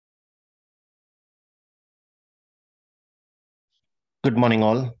Good morning,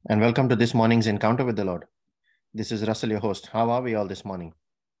 all, and welcome to this morning's encounter with the Lord. This is Russell, your host. How are we all this morning?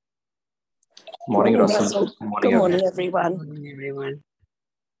 Morning, Russell. Russell. Good morning, Good morning, everyone. everyone. Good morning, everyone.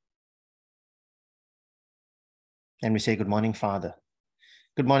 And we say, Good morning, Father.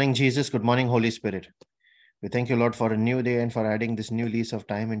 Good morning, Jesus. Good morning, Holy Spirit. We thank you, Lord, for a new day and for adding this new lease of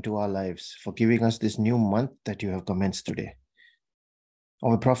time into our lives, for giving us this new month that you have commenced today.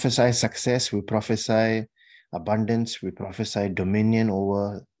 And we prophesy success, we prophesy abundance, we prophesy dominion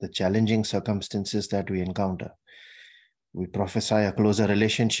over the challenging circumstances that we encounter. We prophesy a closer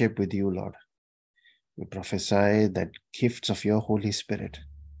relationship with you, Lord. We prophesy that gifts of your Holy Spirit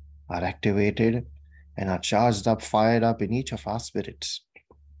are activated and are charged up, fired up in each of our spirits.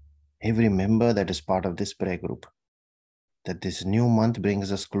 Every member that is part of this prayer group, that this new month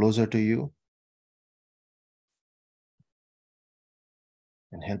brings us closer to you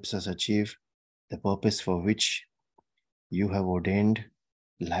and helps us achieve the purpose for which you have ordained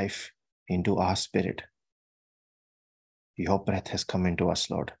life into our spirit. Your breath has come into us,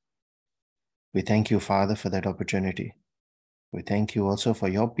 Lord. We thank you, Father, for that opportunity. We thank you also for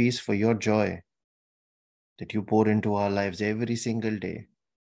your peace, for your joy that you pour into our lives every single day.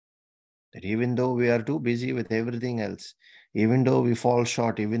 That even though we are too busy with everything else, even though we fall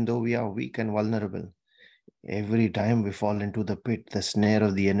short, even though we are weak and vulnerable, every time we fall into the pit, the snare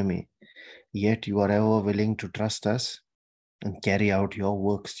of the enemy, yet you are ever willing to trust us and carry out your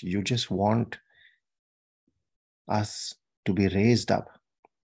works. You just want us to be raised up.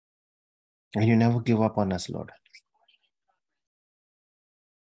 And you never give up on us, Lord.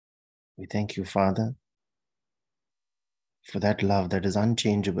 We thank you, Father, for that love that is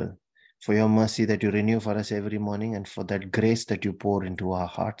unchangeable, for your mercy that you renew for us every morning, and for that grace that you pour into our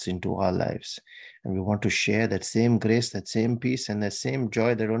hearts, into our lives. And we want to share that same grace, that same peace, and that same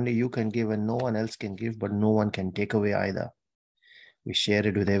joy that only you can give and no one else can give, but no one can take away either. We share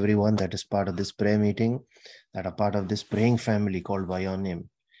it with everyone that is part of this prayer meeting, that are part of this praying family called by your name.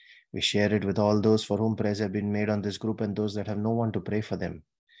 We share it with all those for whom prayers have been made on this group and those that have no one to pray for them.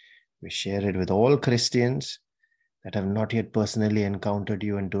 We share it with all Christians that have not yet personally encountered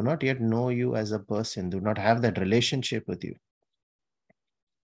you and do not yet know you as a person, do not have that relationship with you.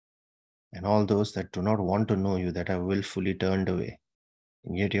 And all those that do not want to know you, that have willfully turned away.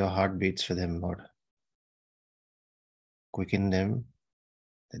 And yet your heart beats for them, Lord. Quicken them,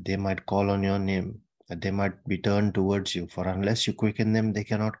 that they might call on your name, that they might be turned towards you. For unless you quicken them, they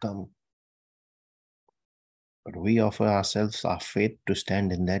cannot come. But we offer ourselves our faith to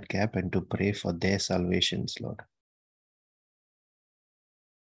stand in that gap and to pray for their salvations, Lord.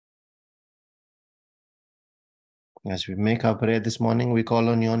 As we make our prayer this morning, we call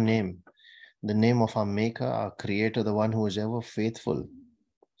on your name, the name of our Maker, our Creator, the one who is ever faithful,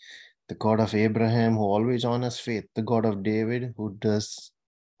 the God of Abraham who always honors faith, the God of David who does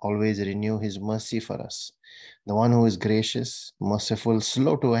always renew his mercy for us, the one who is gracious, merciful,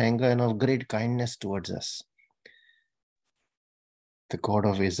 slow to anger, and of great kindness towards us, the God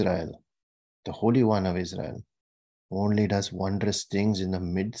of Israel, the Holy One of Israel, who only does wondrous things in the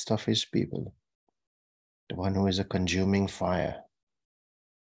midst of his people, the one who is a consuming fire.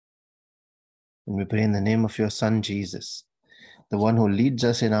 And we pray in the name of your Son, Jesus, the one who leads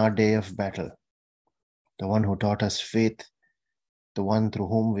us in our day of battle, the one who taught us faith, the one through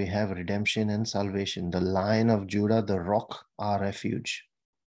whom we have redemption and salvation, the Lion of Judah, the rock, our refuge,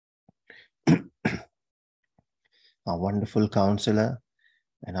 our wonderful counselor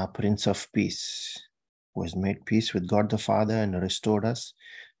and our Prince of Peace, who has made peace with God the Father and restored us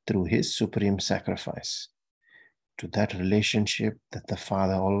through his supreme sacrifice to that relationship that the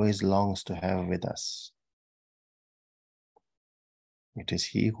Father always longs to have with us. It is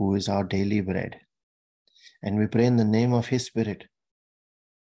he who is our daily bread. And we pray in the name of his Spirit,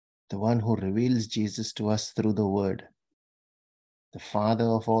 the one who reveals Jesus to us through the Word, the Father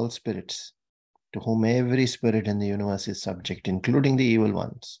of all spirits, to whom every spirit in the universe is subject, including the evil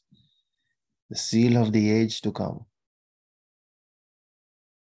ones, the seal of the age to come.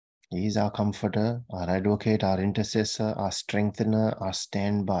 He is our comforter, our advocate, our intercessor, our strengthener, our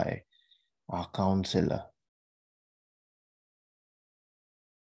standby, our counselor.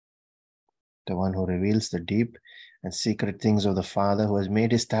 The one who reveals the deep and secret things of the Father, who has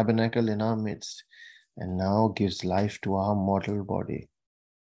made his tabernacle in our midst and now gives life to our mortal body.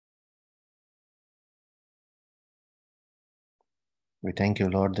 We thank you,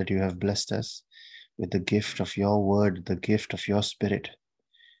 Lord, that you have blessed us with the gift of your word, the gift of your Spirit.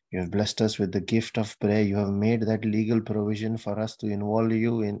 You have blessed us with the gift of prayer. You have made that legal provision for us to involve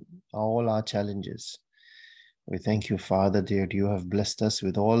you in all our challenges. We thank you, Father, that you have blessed us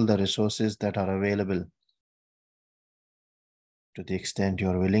with all the resources that are available. to the extent you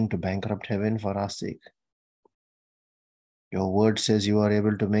are willing to bankrupt heaven for our sake. Your word says you are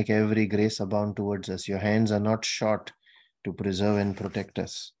able to make every grace abound towards us. Your hands are not short to preserve and protect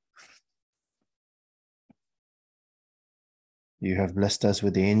us. You have blessed us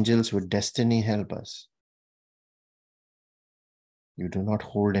with angels, with destiny. Help us. You do not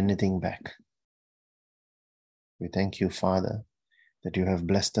hold anything back. We thank you, Father, that you have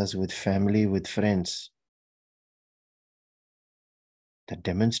blessed us with family, with friends that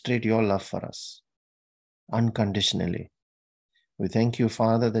demonstrate your love for us unconditionally. We thank you,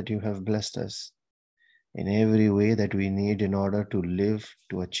 Father, that you have blessed us in every way that we need in order to live,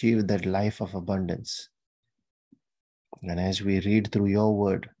 to achieve that life of abundance. And as we read through your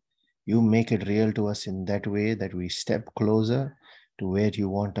word, you make it real to us in that way that we step closer to where you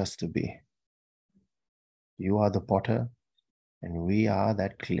want us to be. You are the potter and we are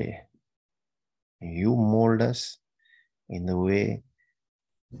that clay. You mold us in the way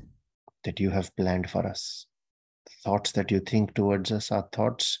that you have planned for us. The thoughts that you think towards us are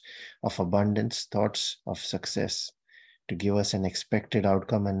thoughts of abundance, thoughts of success, to give us an expected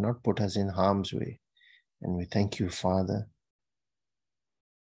outcome and not put us in harm's way. And we thank you, Father,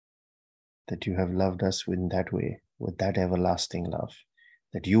 that you have loved us in that way, with that everlasting love,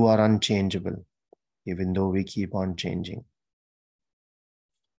 that you are unchangeable, even though we keep on changing.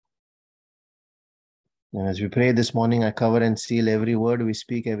 And as we pray this morning, I cover and seal every word we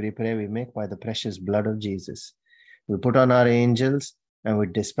speak, every prayer we make by the precious blood of Jesus. We put on our angels and we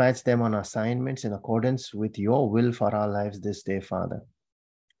dispatch them on assignments in accordance with your will for our lives this day, Father.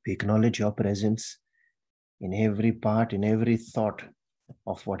 We acknowledge your presence in every part, in every thought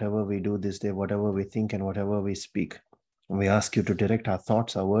of whatever we do this day, whatever we think and whatever we speak. And we ask you to direct our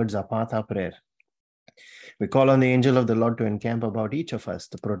thoughts, our words, our path, our prayer. We call on the angel of the Lord to encamp about each of us,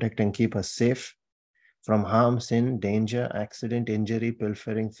 to protect and keep us safe from harm, sin, danger, accident, injury,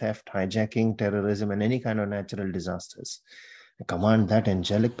 pilfering, theft, hijacking, terrorism, and any kind of natural disasters. I command that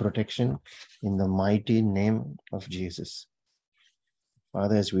angelic protection in the mighty name of Jesus.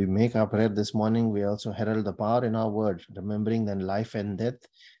 Father, as we make our prayer this morning, we also herald the power in our word, remembering that life and death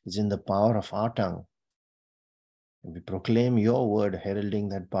is in the power of our tongue. And we proclaim your word, heralding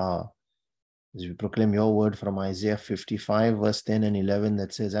that power. As we proclaim your word from Isaiah 55, verse 10 and 11,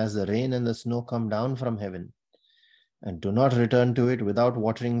 that says, as the rain and the snow come down from heaven, and do not return to it without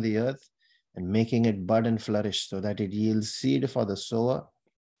watering the earth and making it bud and flourish, so that it yields seed for the sower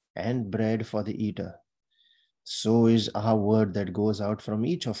and bread for the eater. So is our word that goes out from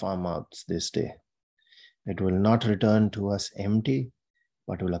each of our mouths this day. It will not return to us empty,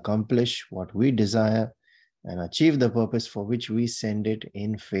 but will accomplish what we desire and achieve the purpose for which we send it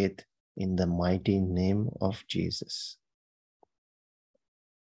in faith, in the mighty name of Jesus.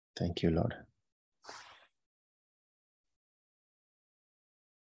 Thank you, Lord.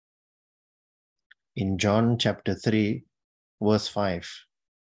 In John chapter 3, verse 5,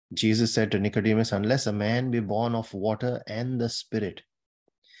 Jesus said to Nicodemus, unless a man be born of water and the Spirit,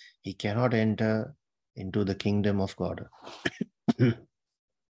 he cannot enter into the kingdom of God.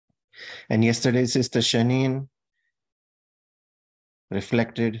 And yesterday, Sister Shanine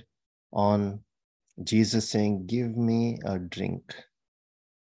reflected on Jesus saying, give me a drink.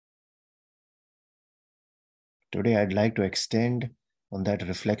 Today, I'd like to extend on that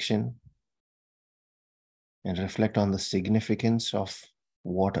reflection and reflect on the significance of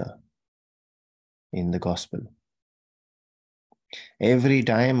water in the gospel. Every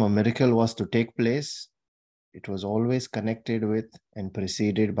time a miracle was to take place, it was always connected with and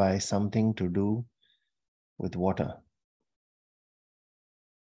preceded by something to do with water.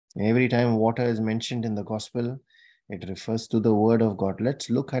 Every time water is mentioned in the gospel, it refers to the word of God. Let's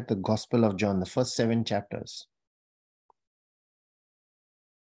look at the Gospel of John, the first 7 chapters.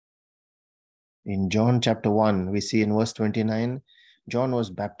 In John chapter 1, we see in verse 29, John was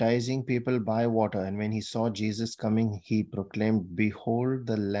baptizing people by water, and when he saw Jesus coming, he proclaimed, behold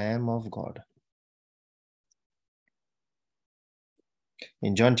the Lamb of God.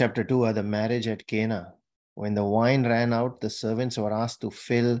 In John chapter 2, at the marriage at Cana, when the wine ran out, the servants were asked to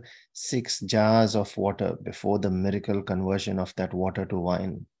fill 6 jars of water before the miracle conversion of that water to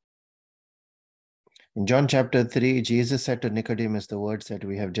wine. In John chapter 3, Jesus said to Nicodemus the words that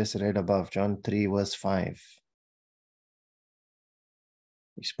we have just read above, John 3 verse 5.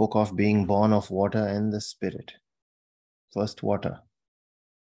 He spoke of being born of water and the Spirit. First water.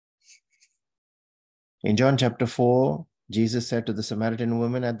 In John chapter 4, Jesus said to the Samaritan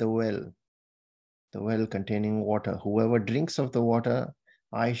woman at the well containing water, whoever drinks of the water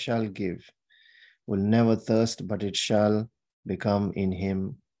I shall give will never thirst, but it shall become in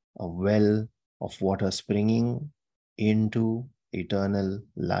him a well of water springing into eternal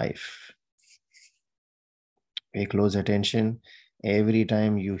life. Pay close attention. Every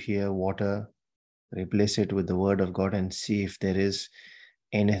time you hear water, replace it with the word of God and see if there is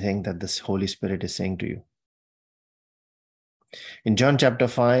anything that the Holy Spirit is saying to you. In John chapter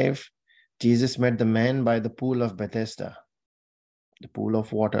 5, Jesus met the man by the pool of Bethesda, the pool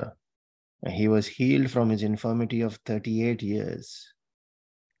of water, and he was healed from his infirmity of 38 years.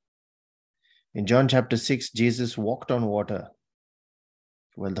 In John chapter 6, Jesus walked on water.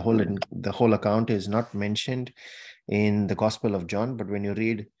 Well, the whole account is not mentioned in the Gospel of John, but when you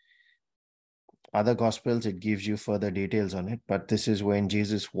read other Gospels, it gives you further details on it. But this is when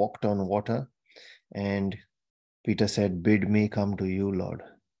Jesus walked on water, and Peter said, "Bid me come to you, Lord."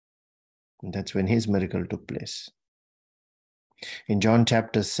 And that's when his miracle took place. In John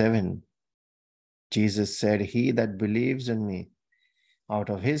chapter 7, Jesus said, "He that believes in me, out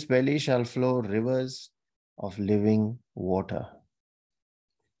of his belly shall flow rivers of living water."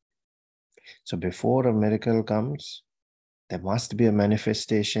 So before a miracle comes, there must be a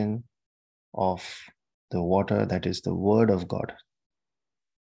manifestation of the water that is the word of God.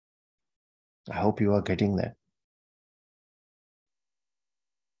 I hope you are getting that.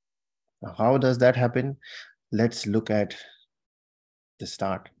 Now, how does that happen? Let's look at the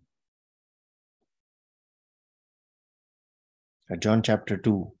start. At John chapter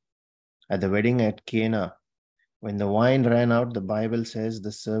 2, at the wedding at Cana, when the wine ran out, the Bible says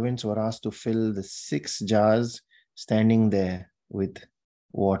the servants were asked to fill the 6 jars standing there with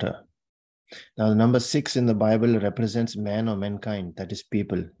water. Now, the number 6 in the Bible represents man or mankind, that is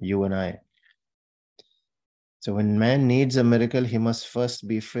people, you and I. So when man needs a miracle, he must first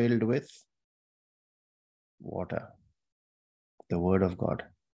be filled with water, the word of God.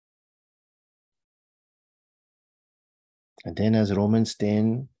 And then as Romans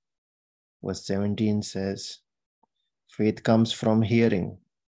 10 verse 17 says, faith comes from hearing.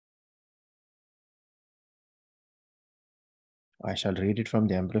 I shall read it from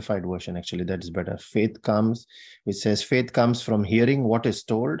the Amplified Version, actually, that is better. Faith comes, it says, faith comes from hearing what is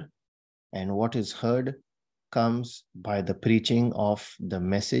told, and what is heard comes by the preaching of the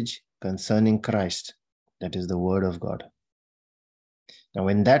message concerning Christ, that is the word of God. Now,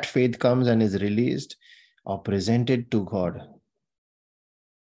 when that faith comes and is released or presented to God,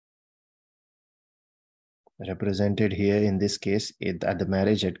 represented here in this case at the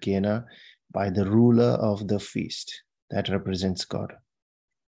marriage at Cana by the ruler of the feast, that represents God.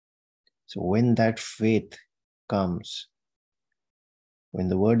 So when that faith comes, when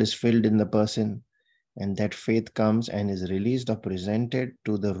the word is filled in the person, and that faith comes and is released or presented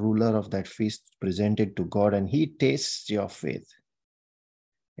to the ruler of that feast, presented to God, and he tastes your faith,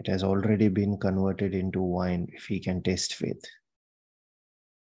 it has already been converted into wine if he can taste faith.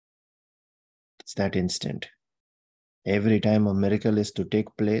 It's that instant. Every time a miracle is to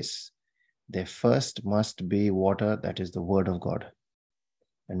take place, there first must be water, that is the word of God.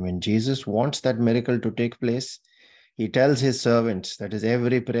 And when Jesus wants that miracle to take place, he tells his servants, that is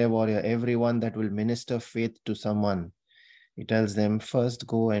every prayer warrior, everyone that will minister faith to someone, he tells them, first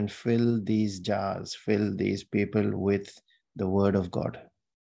go and fill these jars, fill these people with the word of God.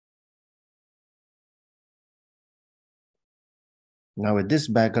 Now with this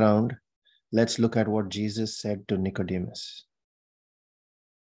background, let's look at what Jesus said to Nicodemus.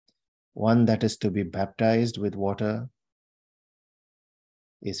 One that is to be baptized with water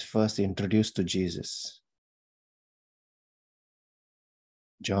is first introduced to Jesus.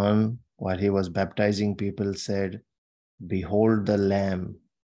 John, while he was baptizing people, said, "Behold the Lamb."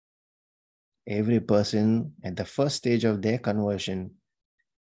 Every person at the first stage of their conversion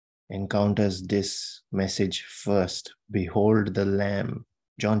encounters this message first. Behold the Lamb.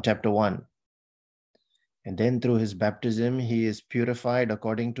 John chapter 1. And then through his baptism, he is purified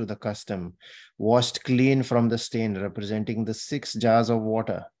according to the custom, washed clean from the stain, representing the 6 jars of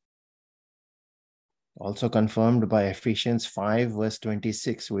water. Also confirmed by Ephesians 5 verse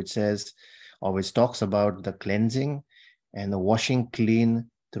 26, which says, or which talks about the cleansing and the washing clean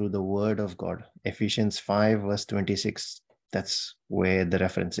through the word of God. Ephesians 5 verse 26, that's where the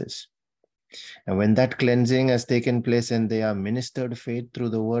reference is. And when that cleansing has taken place and they are ministered faith through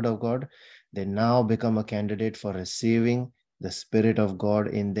the word of God, they now become a candidate for receiving the Spirit of God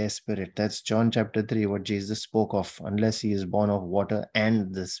in their spirit. That's John chapter 3, what Jesus spoke of, unless he is born of water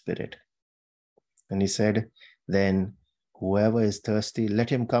and the Spirit. And he said, then whoever is thirsty, let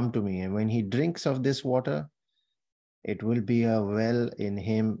him come to me. And when he drinks of this water, it will be a well in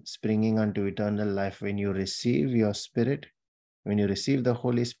him springing unto eternal life. When you receive your spirit, when you receive the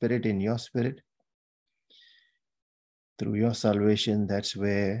Holy Spirit in your spirit, through your salvation, that's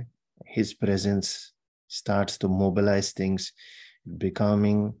where his presence starts to mobilize things,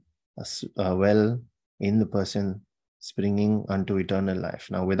 becoming a well in the person, springing unto eternal life.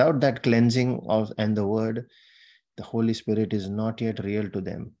 Now, without that cleansing of and the word, the Holy Spirit is not yet real to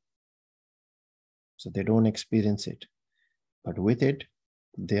them. So they don't experience it. But with it,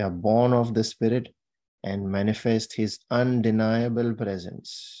 they are born of the Spirit and manifest His undeniable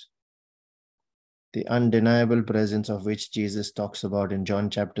presence. The undeniable presence of which Jesus talks about in John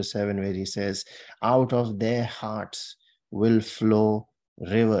chapter 7, where He says, out of their hearts will flow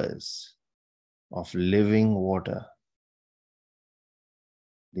rivers of living water.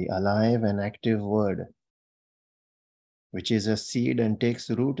 The alive and active word, which is a seed and takes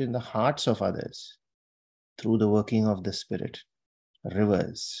root in the hearts of others through the working of the Spirit,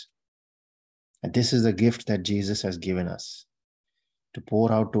 rivers. And this is the gift that Jesus has given us, to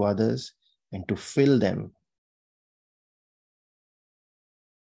pour out to others and to fill them,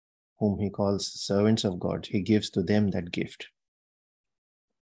 whom He calls servants of God. He gives to them that gift.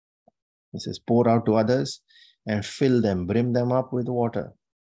 He says, pour out to others and fill them, brim them up with water,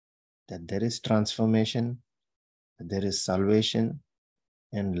 that there is transformation, that there is salvation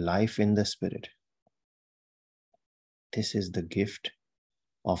and life in the Spirit. This is the gift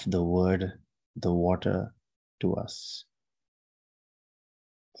of the word, the water to us.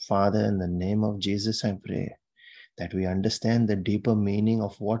 Father, in the name of Jesus, I pray that we understand the deeper meaning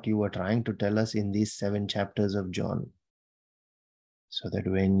of what you are trying to tell us in these 7 chapters of John. So that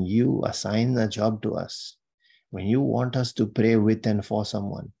when you assign a job to us, when you want us to pray with and for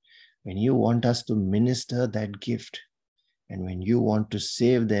someone, when you want us to minister that gift, and when you want to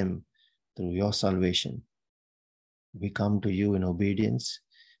save them through your salvation, we come to you in obedience,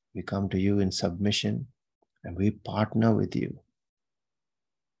 we come to you in submission, and we partner with you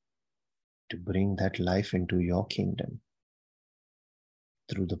to bring that life into your kingdom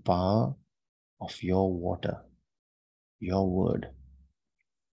through the power of your water, your word.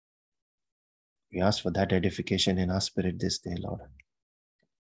 We ask for that edification in our spirit this day, Lord.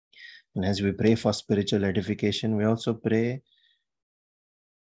 And as we pray for spiritual edification, we also pray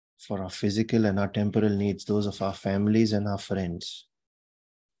for our physical and our temporal needs, those of our families and our friends.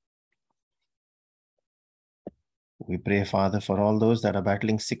 We pray, Father, for all those that are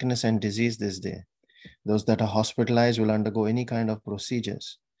battling sickness and disease this day. Those that are hospitalized will undergo any kind of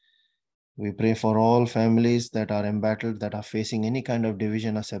procedures. We pray for all families that are embattled, that are facing any kind of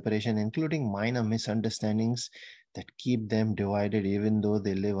division or separation, including minor misunderstandings that keep them divided even though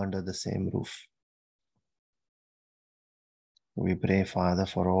they live under the same roof. We pray, Father,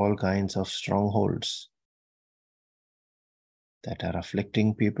 for all kinds of strongholds that are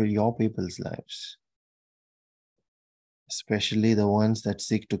afflicting people, your people's lives, especially the ones that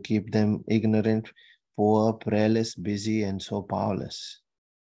seek to keep them ignorant, poor, prayerless, busy, and so powerless.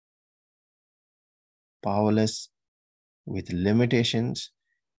 Powerless with limitations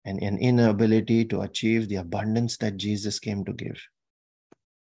and an inability to achieve the abundance that Jesus came to give.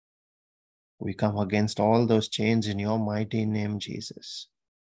 We come against all those chains in your mighty name, Jesus.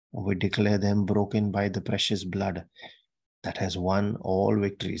 We declare them broken by the precious blood that has won all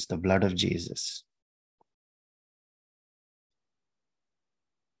victories, the blood of Jesus.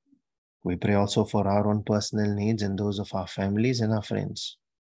 We pray also for our own personal needs and those of our families and our friends.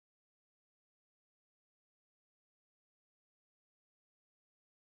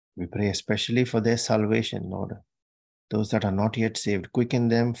 We pray especially for their salvation, Lord. Those that are not yet saved, quicken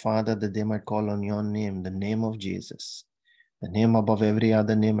them, Father, that they might call on your name, the name of Jesus, the name above every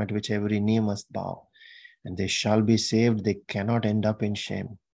other name at which every knee must bow, and they shall be saved. They cannot end up in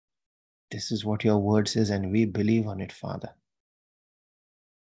shame. This is what your word says, and we believe on it, Father.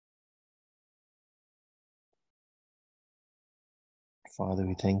 Father,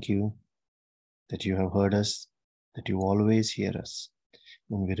 we thank you that you have heard us, that you always hear us.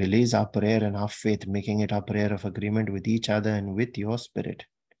 When we release our prayer and our faith, making it our prayer of agreement with each other and with your Spirit,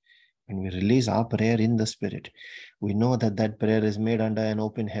 when we release our prayer in the Spirit, we know that that prayer is made under an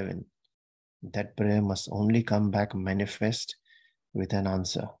open heaven. That prayer must only come back manifest with an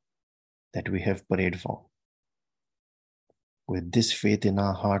answer that we have prayed for. With this faith in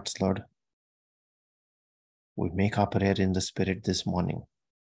our hearts, Lord, we make our prayer in the Spirit this morning.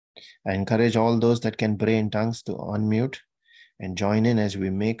 I encourage all those that can pray in tongues to unmute and join in as we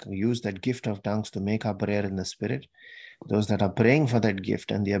use that gift of tongues to make our prayer in the Spirit. Those that are praying for that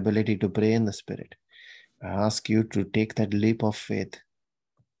gift and the ability to pray in the Spirit, I ask you to take that leap of faith.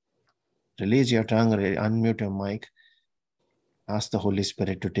 Release your tongue, unmute your mic. Ask the Holy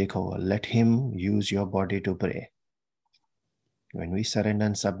Spirit to take over. Let Him use your body to pray. When we surrender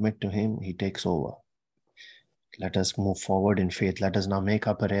and submit to Him, He takes over. Let us move forward in faith. Let us now make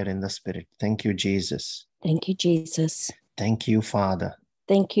our prayer in the Spirit. Thank you, Jesus. Thank you, Jesus. Thank you, Father.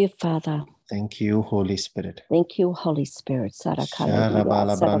 Thank you, Father. Thank you, Holy Spirit. Thank you, Holy Spirit.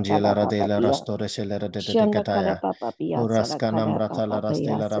 Sharabala Brangela Radela Rastore Celera de Decataya. Urascanam Bratala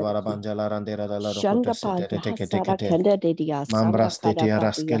Rastela Rabarabangela Randera de la Rocote de Decate. Mambras de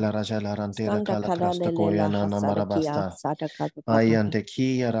Tiaraskela Rajala Randera Cala Crasta Coyana Namarabasta. Ayante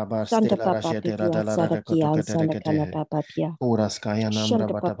Kia Rabastela Rajetera de la Racotecate. Uraskaya Nambra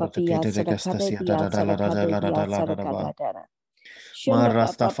Bata Protecate de Castasia de la Rajala.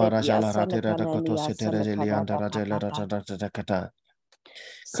 Marasta Farajala Ratera de Cotosetere Lianda Rajala Rajakata.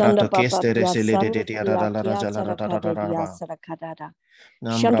 Krato Keste Resile de Diadala Rajala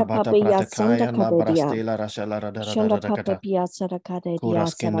Nambra Bata Pratakaya Labrastela Rajala Radakata.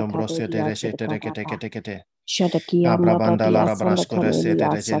 Kuras Kingdom Brose de Resete Rekete. Abrabandala Rabrasco Sede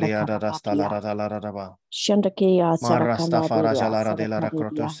Regelia Rastala Radala. Marasta Farajala Radela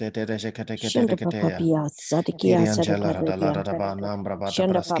Racroto Sete Regete. Kiriangela Radala Nambra Bata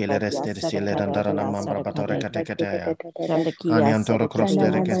Brascele Reste Sile Randarana Mambra Batore Catecatea. Aniantoro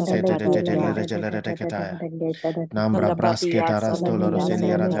Crostere Sete Regeletaya. Nambra Brasqueta Rastolo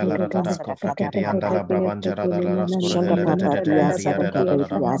Roselia Rajala Radaka Fraketti Andala Brabangera della Rascura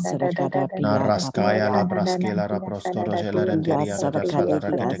Naraskaya la Brasquela Raprosto Rogela Renderia Radasala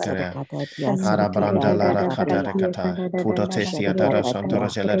Rakatecarea. Arabranda la Rakata Recata. Pudo Testia Dara Santo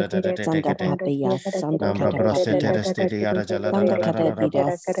Rogela Redecate. Nambra Brosete Restedia Rajala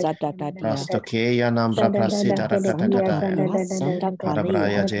Rastokeya Nambra Prasita Rakatacataya.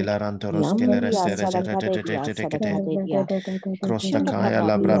 Arabraya Jela Rantoros Kelereste Crostakaya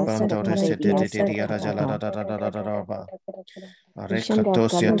la Brabanto Resete Rajala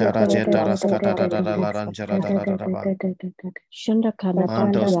Recatosia Tarajeta Rascata la Ranjara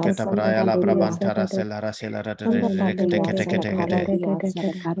Mandos Catabraya la Brabantara Celara Celara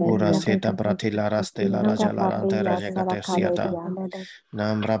Ura Seta Bratila Rastela Rajala Rantera Jacatesiata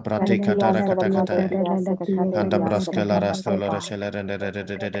Nambra Bratica Taracatacata and the Brascala Rastola Rachela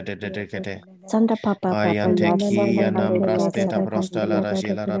Sanda papa Ayante Kia Nambra Steta Brostala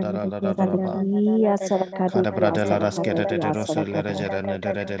Rajila Radalaba Cadabra la Rascata de Rosella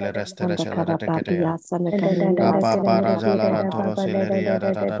Regera de Restera Shella Rapa Parajala Rantoro Celeria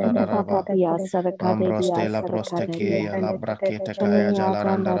Radaba Ambros de la Prostekia la Braqueta Kaya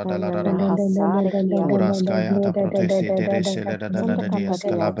Jalaranda Radalaba Uraskaya da Protesti de Rechele de Dias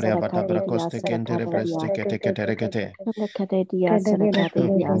Calabria Batabracoste Kentere Breste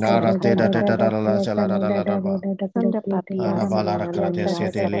Narate da Jalaraba Arabala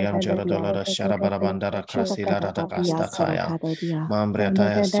Rakratesia de Liangela Dolora Sharabarabandara Crasila da Casta Kaya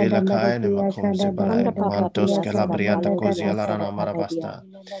Mambriataya Sila Kaya Nimacum Zibai Mantos Calabriata Cosia Larana Marabasta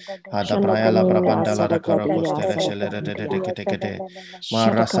Adabraya la Brabandala da Caracos de Rechele de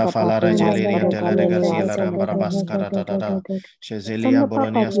Marasa Falara Gelian de la Regazia Rambarabasca da Chezelia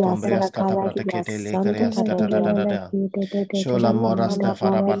Boronias Combrias Catabratekete Lecarias Catadada Shola Morasta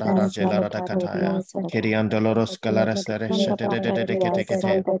Farabada Gelara da Cataya Kirian Doloros Calares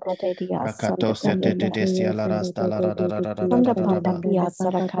Kete Rakato Sete Desia Larasta Lara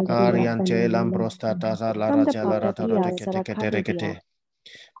Ariante Lambrosta Taza Lara Gelara Kete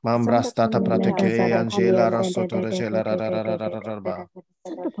Mambrastata Prateke Angela Rosoto Regela Rarararararaba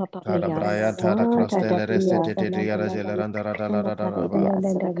Cadabraya Tara Crostele Resete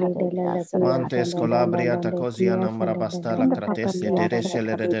Mantes Colabria Tacosia Nambrabasta la Cratesse de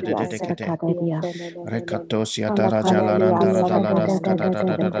Rechele de Recatosia Tarajala Randaradas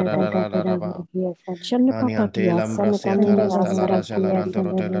Catadadadadadadadadaba Aniante Lambrasia Tarasta la Rajala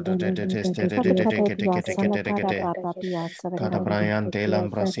Randoro de Teste de Cadabrayante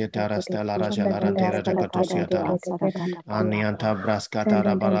Lambrasia Tarasta la Rajala Randera de Catosiata Anianta Brascata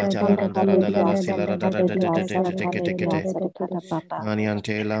Rabaraja Randara de la Sila de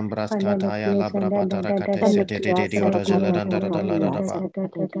Aniante Lambrascata ya Labrabata Racatese de Orajala Randara de la Raba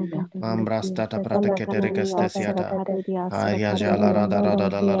Mambrastata Pratekete Recastesiata Ayajala Randara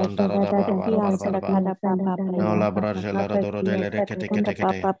de la Randara Barba Now Labrajala Radoro de Recate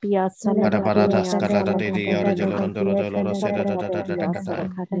Cadabaradas Calada de Orajala Randoro de Loro Seda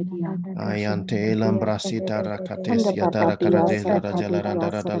Ayante Lambrasita Racatesia Taracarajela Rajala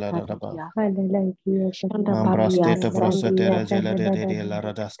Randara de la Raba Mambrasteta Brosatera Jela de la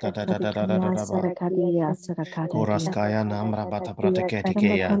Radascata Raba Kuraskaya Namra Bata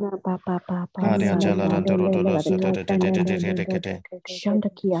Prateketikeya Aria Jala Randoro de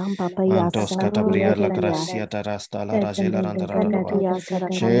Mantos Catabria la Gracia Tarasta la Rajela Randaraba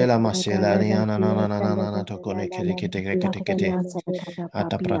Shela Masela Niana Tokone Kete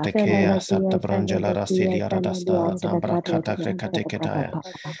Santa Pratekea, Santa Brangela Rasilia Radasta, Nambrakata Rekateketaya,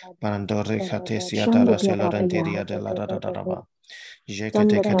 Pandorikatesia Tarasela Renteria de la Radadaba.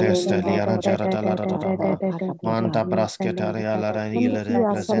 Jeketeketesta Liaranjara de la Radadaba. Manta Brasketaria la Ranila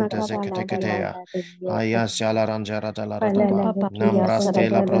representa Zeketeketea. Ayas Jalaranjara de la Radaba.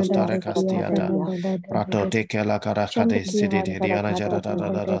 Nambrastela Brostare Castiata. Prato teke la Karakade Sidi Dianajara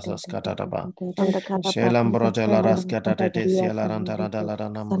da Skatadaba. Shelambroja la Raskata de Sialarantara de la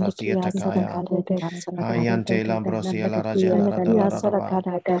Nambrasieta Kaya. Ayante Lambrosia la Rajela Radaba.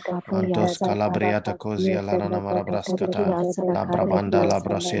 Antos Calabriata Cosia la Ranamara Brascata. La Brabanda la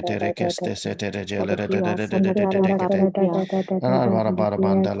Brasete Requeste Sete Regele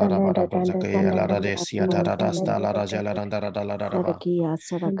Barabanda la Rabarabazakaya la Radesia Taradasta la Rajela Randara la Raba.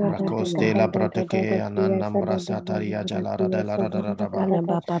 Racoste la Proteke Anambra Sataria Jalara de la Radaba.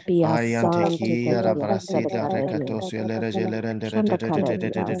 Ayante Kia Rabrasida Recatos Regele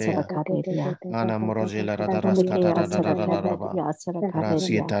Anamrojela Radarascata Radaraba.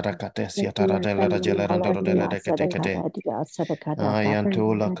 Rasieta Racatesia Taradela Rajela Randoro de Recate.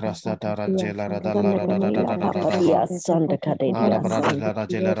 Ayantula Crasta Tarajela Radala Arabradela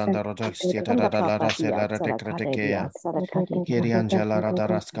Rajela Randarotaxia Radala Rasela Retekea. Kiriangela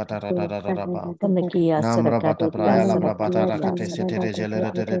Radarascata Radaraba. Namra Bata Praya Labra Bata Rakate Sete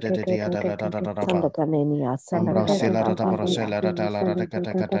Gelera Ambrosela Ratabrosela Ratala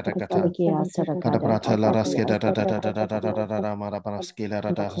Ratakata Cadabratella Rasketa Marabraskila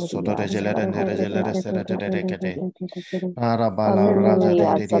Rata Soto Regelera and Regelera Seretecate Arabala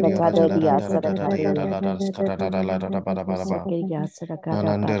Raja de Rajela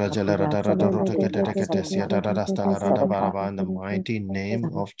Anandera Gelera Rotacate in the mighty name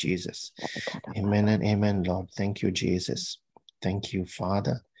of Jesus. Amen and amen, Lord. Thank you, Jesus. Thank you,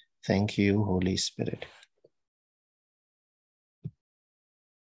 Father. Thank you, Holy Spirit.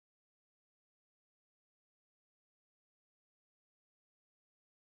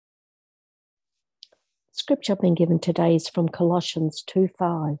 Scripture being given today is from Colossians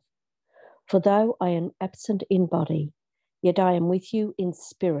 2:5. For though I am absent in body, yet I am with you in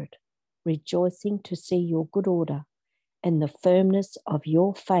spirit, rejoicing to see your good order and the firmness of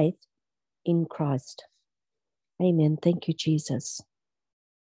your faith in Christ. Amen. Thank you, Jesus.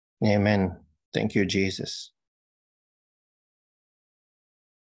 Amen. Thank you, Jesus.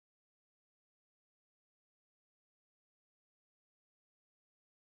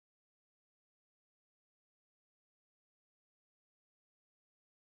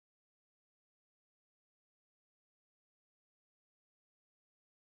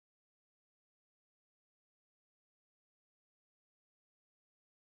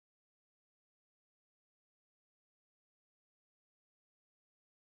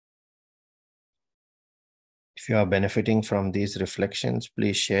 If you are benefiting from these reflections,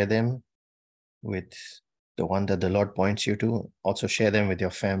 please share them with the one that the Lord points you to. Also share them with your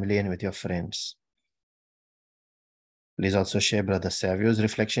family and with your friends. Please also share Brother Savio's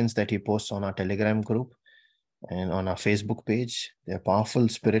reflections that he posts on our Telegram group and on our Facebook page. They are powerful,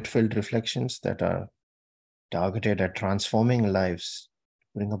 spirit-filled reflections that are targeted at transforming lives,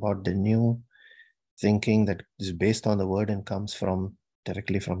 bring about the new thinking that is based on the word and comes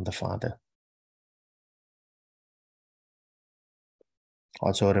directly from the Father.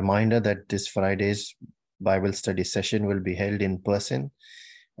 Also a reminder that this Friday's Bible study session will be held in person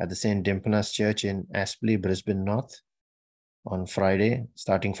at the St. Dimpanus Church in Aspley, Brisbane North on Friday,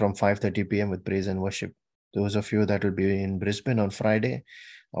 starting from 5:30 p.m. with praise and worship. Those of you that will be in Brisbane on Friday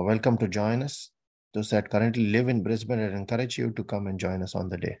are welcome to join us. Those that currently live in Brisbane, I encourage you to come and join us on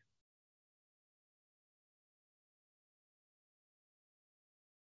the day.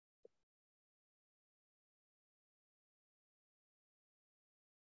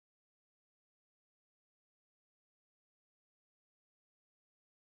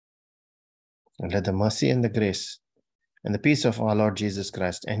 And let the mercy and the grace and the peace of our Lord Jesus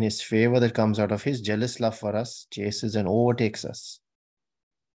Christ and his favor that comes out of his jealous love for us chases and overtakes us.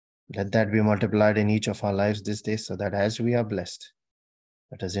 Let that be multiplied in each of our lives this day, so that as we are blessed,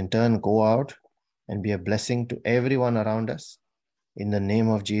 let us in turn go out and be a blessing to everyone around us in the name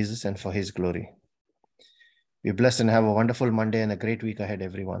of Jesus and for his glory. Be blessed and have a wonderful Monday and a great week ahead,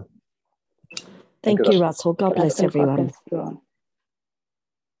 everyone. Thank you, Russell. God bless everyone.